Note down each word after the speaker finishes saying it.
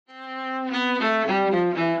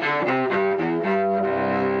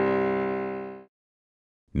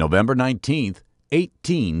November 19th,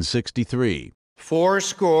 1863.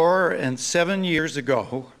 7 years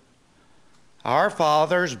ago, our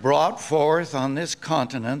fathers brought forth on this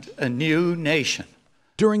continent a new nation.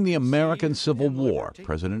 During the American Civil War,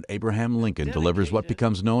 President Abraham Lincoln delivers what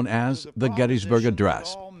becomes known as the Gettysburg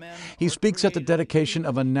Address. He speaks at the dedication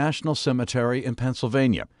of a national cemetery in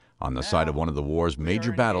Pennsylvania, on the site of one of the war's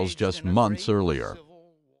major battles just months earlier.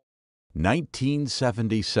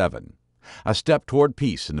 1977. A step toward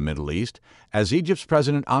peace in the Middle East, as Egypt's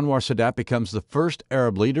President Anwar Sadat becomes the first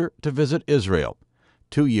Arab leader to visit Israel.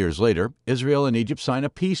 2 years later, Israel and Egypt sign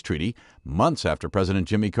a peace treaty, months after President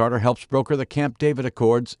Jimmy Carter helps broker the Camp David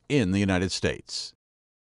Accords in the United States.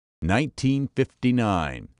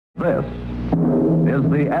 1959. This is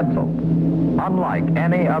the Edsel, unlike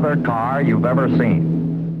any other car you've ever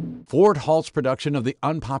seen. Ford halts production of the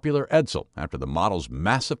unpopular Edsel after the model's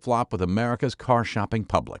massive flop with America's car shopping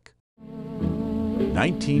public.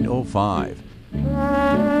 1905.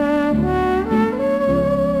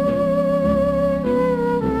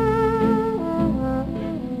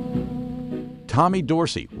 Tommy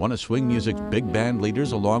Dorsey, one of swing music's big band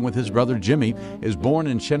leaders along with his brother Jimmy, is born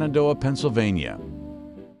in Shenandoah, Pennsylvania.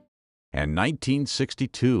 And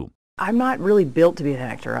 1962. I'm not really built to be an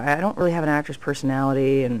actor. I don't really have an actor's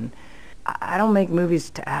personality, and I don't make movies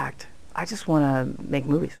to act. I just want to make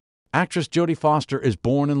movies. Actress Jodie Foster is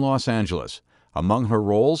born in Los Angeles. Among her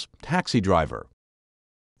roles, Taxi Driver,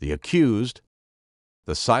 The Accused,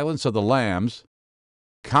 The Silence of the Lambs,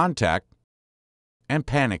 Contact, and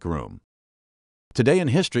Panic Room. Today in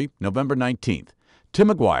History, November 19th. Tim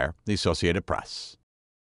McGuire, The Associated Press.